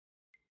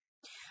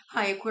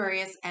Hi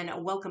Aquarius, and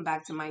welcome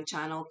back to my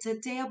channel.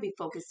 Today I'll be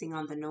focusing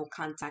on the no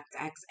contact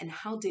X and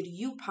how did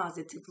you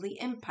positively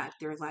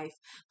impact their life.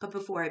 But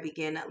before I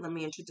begin, let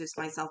me introduce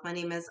myself. My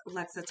name is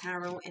Lexa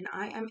Tarot and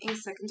I am a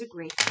second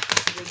degree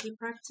Reiki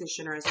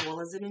practitioner as well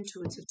as an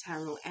intuitive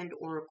tarot and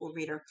oracle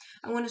reader.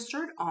 I want to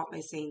start off by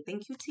saying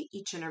thank you to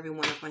each and every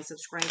one of my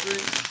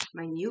subscribers,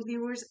 my new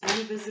viewers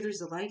and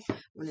visitors alike. I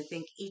want to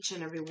thank each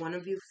and every one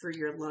of you for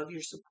your love,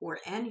 your support,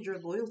 and your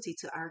loyalty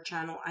to our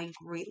channel. I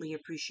greatly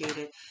appreciate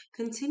it.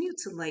 Continue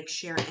to like,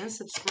 share, and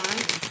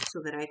subscribe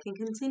so that I can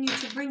continue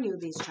to bring you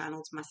these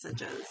channeled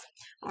messages.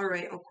 All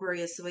right,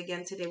 Aquarius. So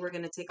again, today we're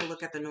going to take a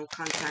look at the no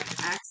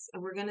contact X,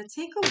 and we're going to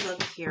take a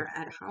look here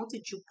at how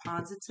did you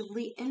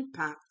positively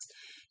impact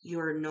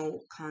your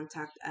no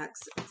contact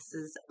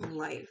X's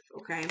life.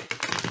 Okay.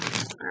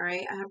 All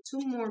right, I have two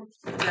more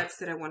decks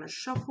that I want to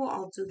shuffle.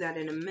 I'll do that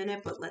in a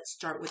minute, but let's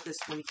start with this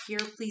one here.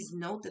 Please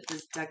note that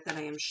this deck that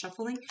I am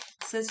shuffling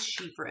says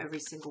she for every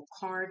single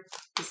card.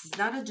 This is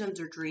not a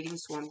gendered reading,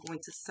 so I'm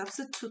going to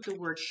substitute the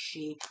word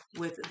she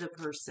with the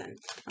person.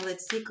 Now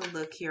let's take a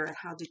look here at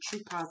how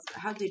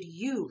did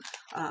you,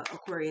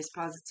 Aquarius,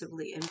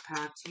 positively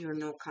impact your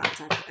no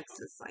contact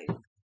X's life.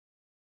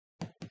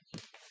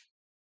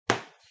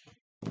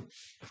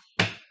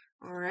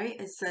 All right,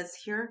 it says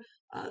here,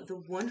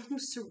 the one who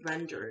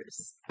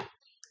surrenders.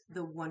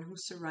 The one who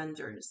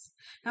surrenders.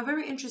 Now,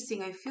 very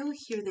interesting. I feel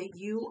here that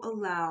you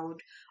allowed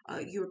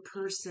your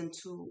person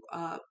to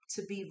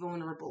be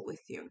vulnerable with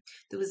you.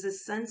 There was a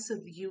sense of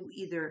you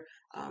either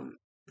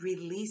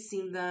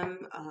releasing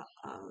them,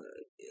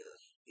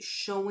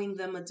 showing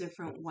them a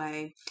different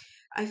way.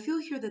 I feel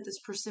here that this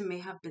person may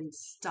have been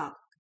stuck,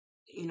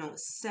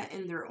 set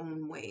in their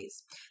own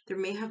ways. There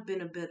may have been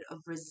a bit of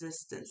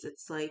resistance.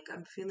 It's like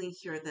I'm feeling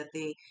here that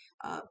they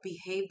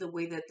behaved the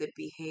way that they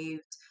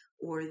behaved,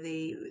 or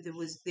they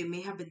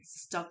may have been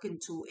stuck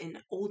into an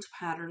old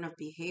pattern of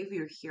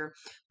behavior here.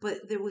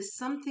 But there was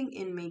something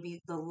in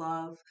maybe the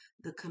love,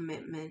 the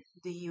commitment,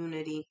 the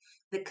unity,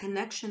 the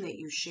connection that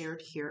you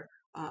shared here,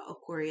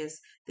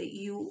 Aquarius, that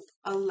you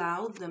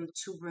allowed them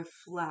to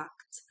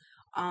reflect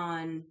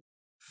on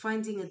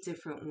finding a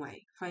different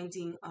way,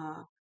 finding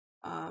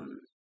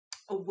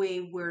a way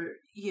where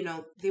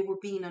they were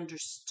being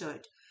understood,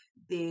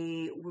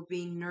 they were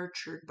being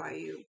nurtured by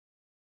you,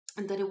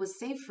 and that it was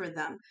safe for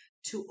them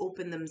to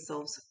open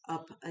themselves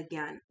up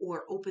again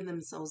or open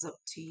themselves up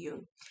to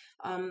you.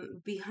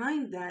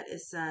 Behind that,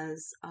 it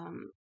says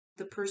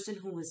the person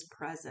who is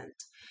present.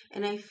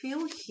 And I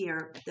feel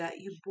here that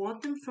you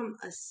brought them from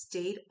a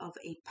state of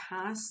a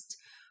past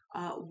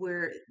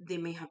where they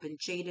may have been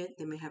jaded,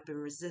 they may have been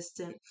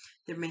resistant,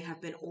 there may have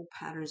been old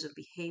patterns of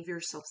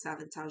behavior,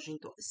 self-sabotaging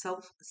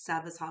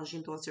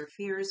thoughts or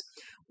fears,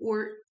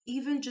 or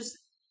even just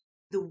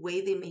the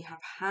way they may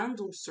have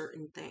handled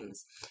certain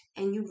things,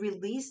 and you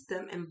released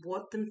them and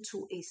brought them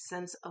to a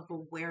sense of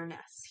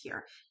awareness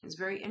here. It's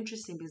very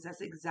interesting because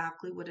that's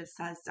exactly what it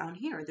says down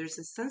here. There's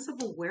a sense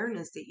of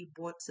awareness that you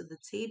brought to the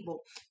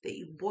table, that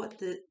you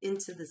brought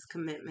into this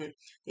commitment,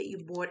 that you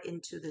brought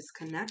into this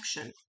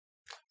connection.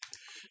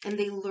 And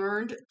they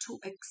learned to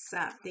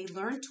accept. They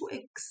learned to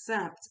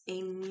accept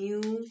a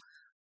new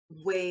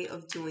way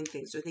of doing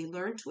things, or they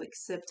learned to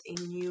accept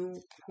a new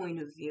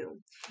point of view.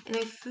 And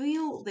I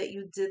feel that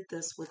you did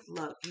this with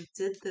love. You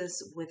did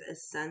this with a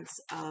sense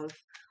of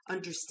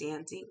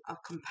understanding, of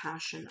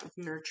compassion, of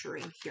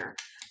nurturing here.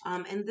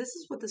 And this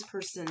is what this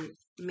person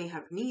may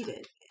have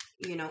needed,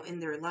 in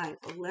their life,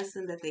 a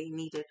lesson that they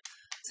needed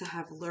to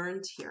have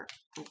learned here.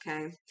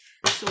 Okay.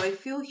 So I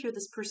feel here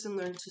this person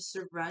learned to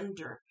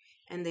surrender,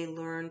 and they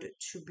learned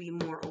to be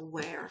more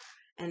aware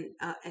and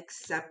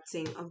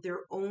accepting of their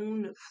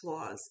own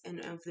flaws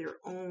and of their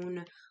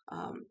own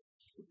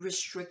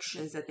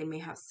restrictions that they may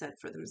have set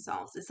for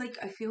themselves. It's like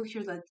I feel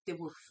here that they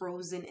were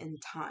frozen in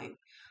time,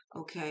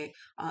 okay?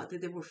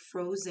 That they were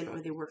frozen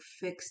or they were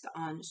fixed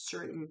on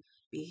certain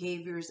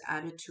behaviors,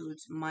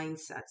 attitudes,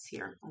 mindsets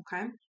here,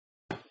 okay?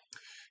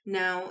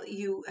 Now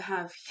you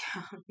have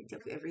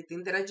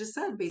everything that I just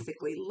said,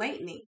 basically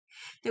lightning.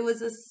 There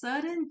was a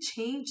sudden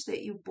change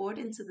that you brought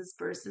into this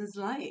person's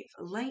life.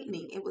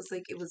 Lightning. It was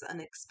like it was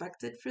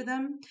unexpected for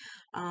them.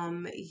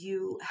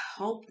 You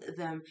helped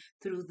them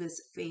through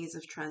this phase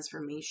of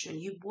transformation.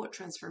 You brought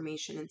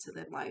transformation into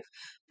their life,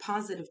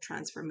 positive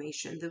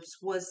transformation. This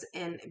was,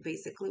 and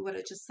basically what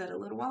I just said a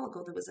little while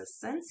ago, there was a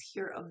sense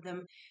here of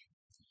them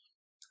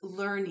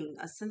learning,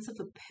 a sense of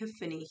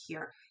epiphany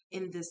here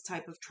in this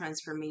type of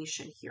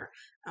transformation here.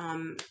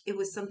 It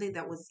was something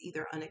that was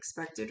either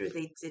unexpected or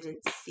they didn't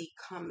see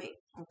coming.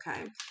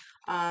 Okay.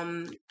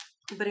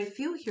 But I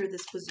feel here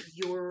this was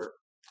your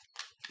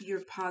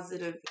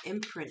positive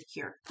imprint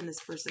here in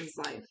this person's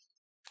life.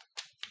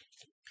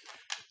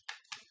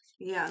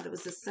 Yeah, there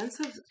was a sense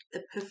of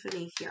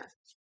epiphany here,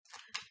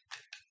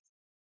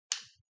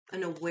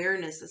 an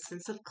awareness, a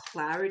sense of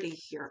clarity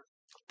here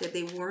that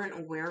they weren't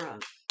aware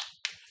of.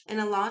 And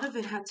a lot of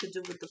it had to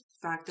do with the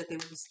fact that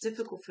it was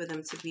difficult for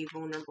them to be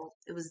vulnerable.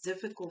 It was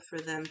difficult for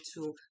them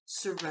to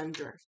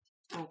surrender.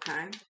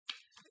 Okay.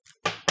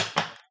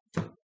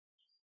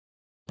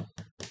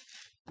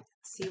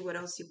 see what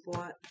else you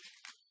bought.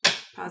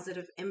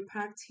 Positive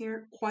impact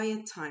here.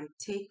 Quiet time.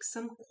 Take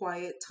some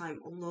quiet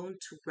time alone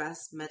to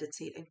rest,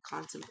 meditate, and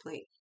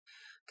contemplate.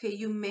 Okay,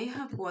 you may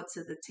have brought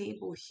to the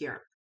table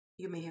here.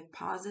 You may have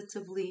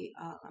positively,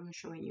 I'm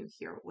showing you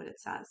here what it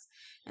says,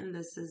 and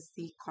this is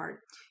the card.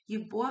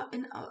 You brought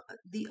in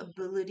the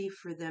ability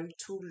for them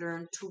to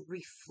learn to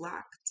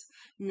reflect,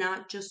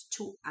 not just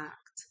to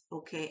act.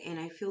 Okay, and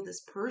I feel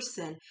this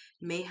person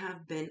may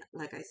have been,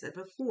 like I said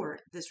before,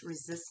 this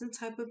resistant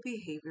type of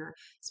behavior.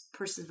 This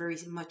person very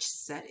much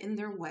set in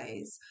their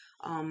ways,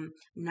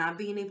 not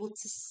being able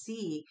to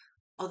see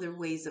other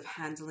ways of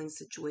handling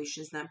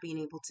situations, not being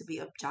able to be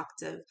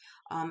objective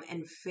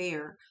and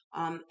fair.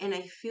 And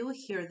I feel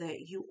here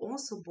that you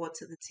also brought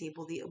to the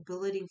table the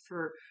ability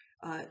for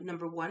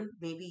number one,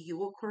 maybe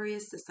you,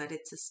 Aquarius, decided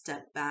to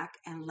step back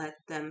and let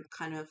them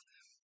kind of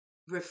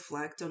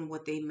reflect on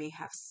what they may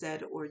have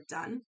said or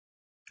done,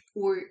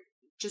 or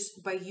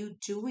just by you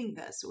doing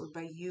this, or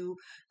by you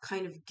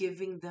kind of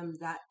giving them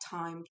that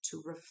time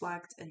to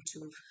reflect and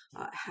to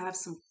have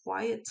some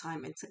quiet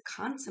time and to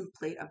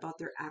contemplate about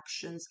their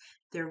actions,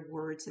 their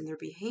words, and their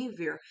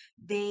behavior,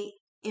 they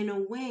in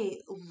a way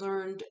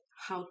learned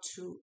how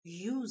to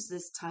use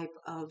this type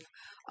of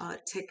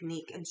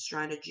technique and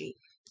strategy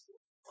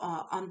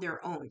on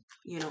their own,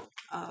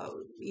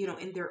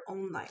 in their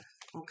own life.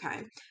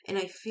 Okay. And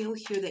I feel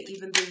here that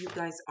even though you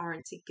guys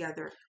aren't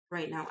together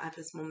right now at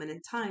this moment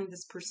in time,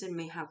 this person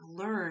may have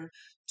learned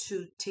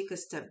to take a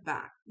step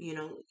back,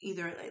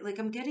 either like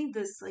I'm getting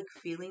this like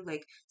feeling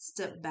like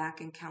step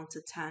back and count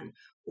to 10,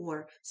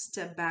 or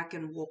step back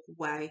and walk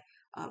away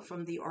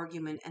from the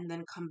argument and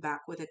then come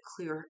back with a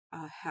clear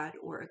head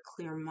or a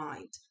clear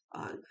mind.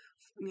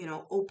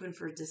 Open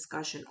for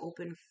discussion,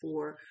 open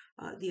for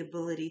the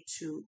ability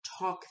to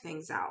talk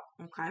things out.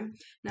 Okay.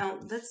 Now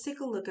let's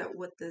take a look at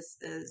what this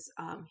is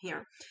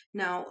here.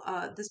 Now,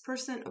 this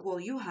person, well,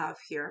 you have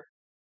here,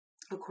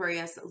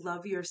 Aquarius,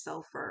 love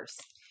yourself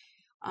first.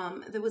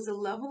 There was a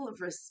level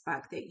of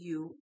respect that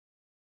you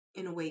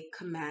in a way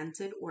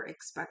commanded or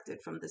expected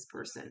from this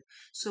person.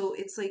 So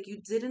it's like you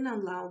didn't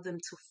allow them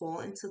to fall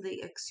into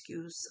the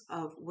excuse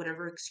of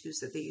whatever excuse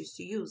that they used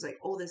to use, like,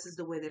 oh, this is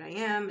the way that I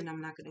am and I'm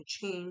not going to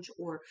change,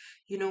 or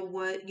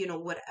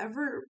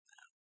whatever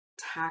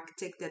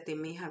tactic that they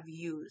may have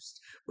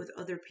used with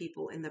other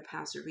people in the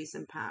past or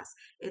recent past.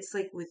 It's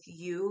like with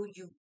you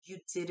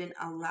didn't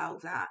allow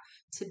that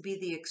to be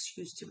the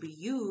excuse to be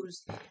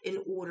used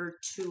in order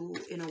to,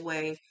 in a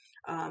way,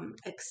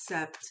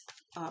 accept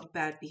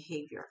bad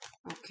behavior.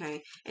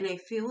 Okay. And I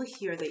feel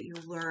here that you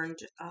learned,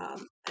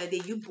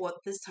 that you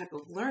brought this type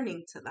of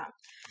learning to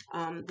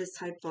them. This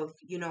type of,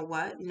 you know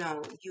what?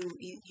 No,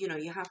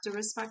 you have to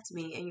respect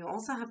me, and you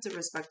also have to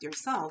respect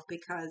yourself,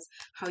 because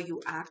how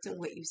you act and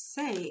what you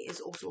say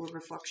is also a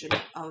reflection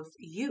of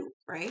you,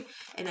 right?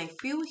 And I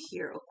feel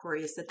here,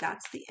 Aquarius, that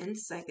that's the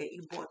insight that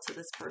you brought to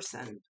this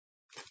person.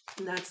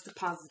 And that's the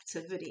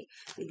positivity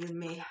that you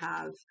may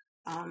have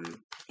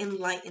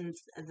enlightened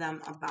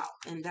them about.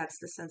 And that's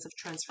the sense of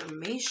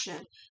transformation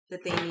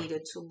that they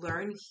needed to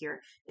learn here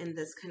in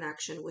this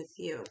connection with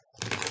you.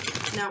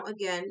 Now,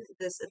 again,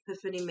 this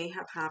epiphany may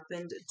have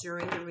happened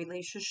during the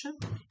relationship.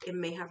 It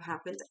may have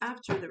happened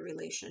after the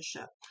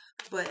relationship.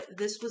 But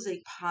this was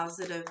a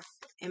positive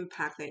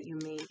impact that you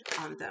made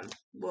on them.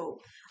 Whoa.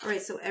 All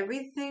right, so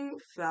everything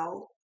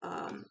fell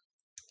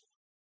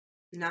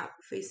not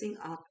facing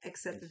up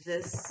except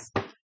this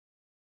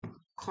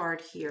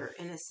card here,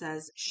 and it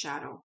says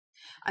shadow.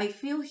 I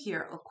feel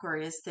here,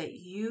 Aquarius, that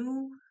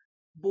you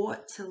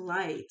brought to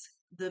light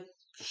the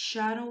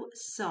shadow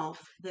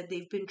self that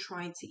they've been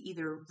trying to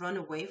either run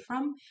away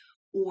from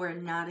or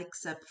not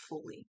accept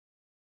fully.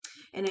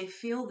 And I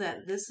feel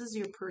that this is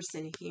your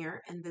person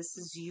here, and this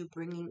is you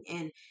bringing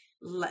in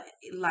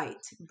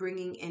light,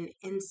 bringing in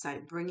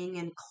insight, bringing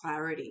in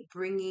clarity,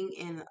 bringing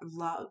in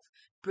love,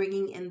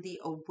 bringing in the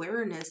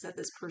awareness that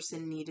this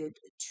person needed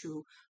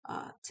to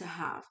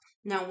have.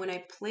 Now, when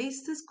I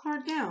place this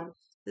card down,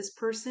 this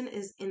person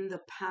is in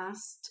the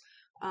past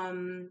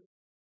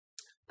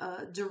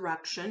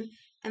direction,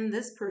 and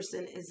this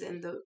person is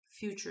in the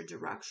future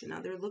direction. Now,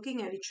 they're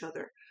looking at each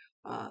other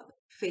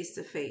face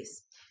to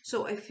face.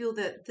 So I feel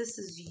that this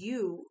is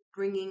you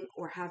bringing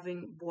or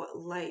having brought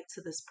light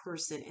to this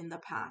person in the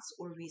past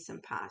or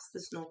recent past,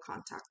 this no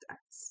contact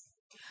X.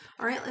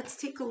 All right, let's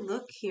take a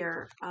look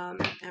here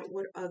at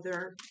what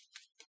other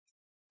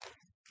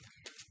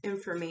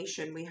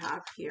information we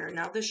have here.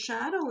 Now, the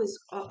shadow is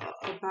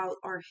about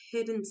our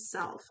hidden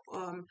self,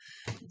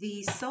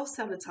 the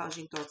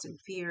self-sabotaging thoughts and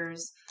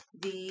fears,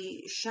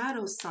 the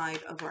shadow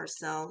side of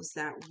ourselves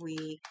that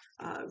we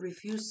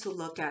refuse to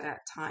look at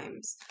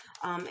times.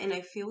 And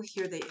I feel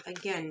here that,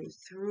 again,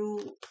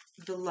 through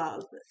the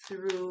love,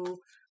 through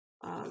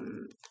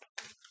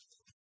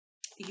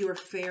your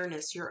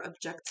fairness, your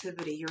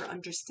objectivity, your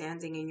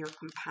understanding, and your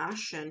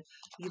compassion,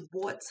 you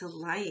brought to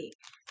light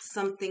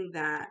something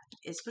that,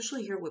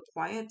 especially here with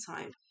quiet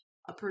time,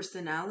 a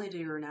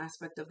personality or an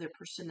aspect of their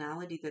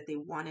personality that they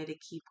wanted to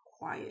keep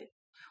quiet,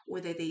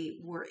 or that they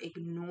were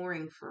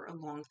ignoring for a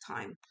long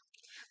time.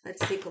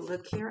 Let's take a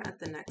look here at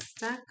the next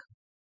deck.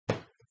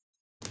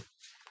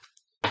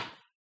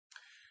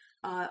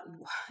 Uh,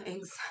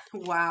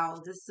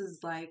 wow, this is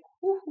like,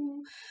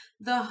 woohoo.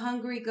 The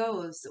Hungry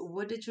Ghost.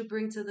 What did you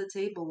bring to the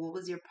table? What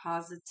was your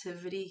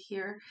positivity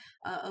here,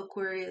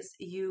 Aquarius?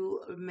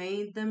 You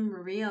made them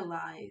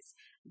realize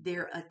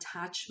their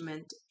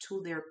attachment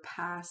to their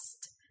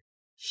past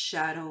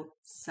shadow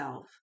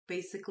self.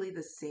 Basically,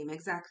 the same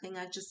exact thing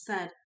I just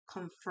said,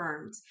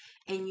 confirmed.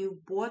 And you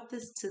brought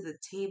this to the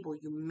table.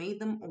 You made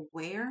them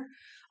aware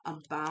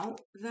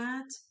about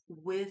that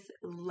with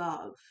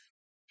love.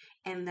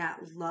 And that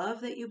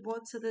love that you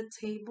brought to the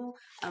table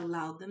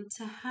allowed them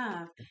to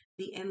have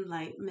the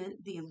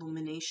enlightenment, the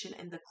illumination,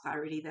 and the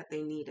clarity that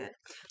they needed.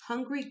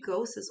 Hungry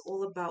Ghost is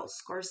all about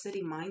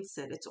scarcity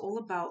mindset. It's all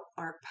about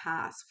our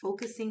past,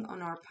 focusing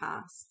on our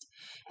past.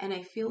 And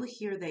I feel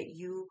here that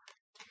you,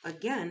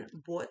 again,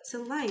 brought to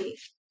light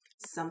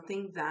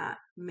something that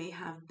may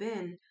have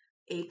been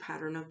a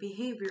pattern of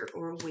behavior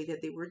or a way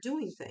that they were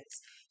doing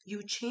things.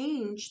 You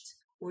changed,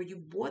 or you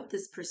brought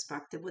this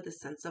perspective with a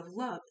sense of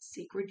love,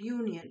 sacred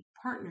union,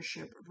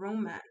 partnership,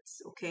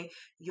 romance, okay?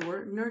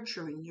 Your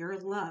nurturing, your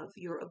love,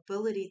 your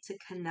ability to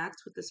connect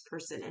with this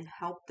person and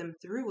help them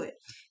through it.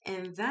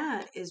 And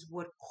that is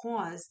what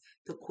caused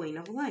the Queen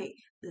of Light,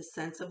 the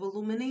sense of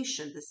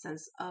illumination, the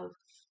sense of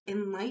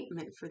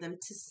enlightenment for them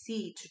to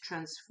see, to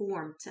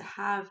transform, to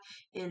have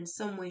in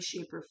some way,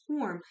 shape, or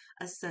form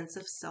a sense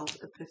of self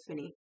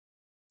epiphany.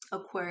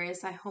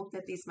 Aquarius, I hope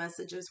that these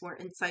messages were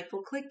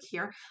insightful. Click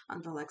here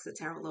on the Lexa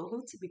Tarot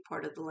logo to be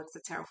part of the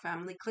Lexa Tarot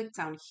family. Click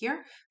down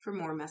here for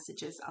more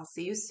messages. I'll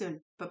see you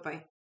soon.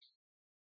 Bye-bye.